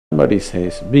somebody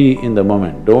says, be in the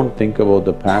moment, don't think about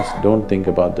the past, don't think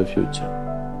about the future.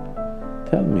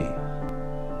 Tell me,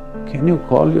 can you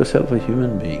call yourself a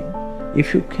human being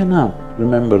if you cannot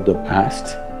remember the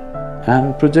past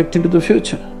and project into the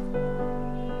future?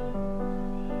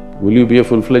 Will you be a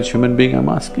full-fledged human being, I'm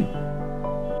asking?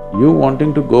 You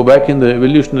wanting to go back in the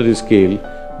evolutionary scale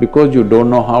because you don't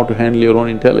know how to handle your own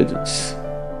intelligence.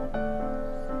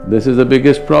 This is the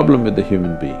biggest problem with the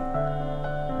human being.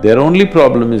 Their only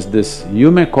problem is this, you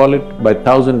may call it by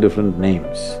 1,000 different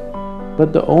names,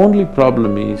 but the only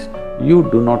problem is you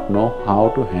do not know how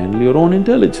to handle your own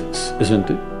intelligence, isn't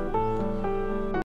it?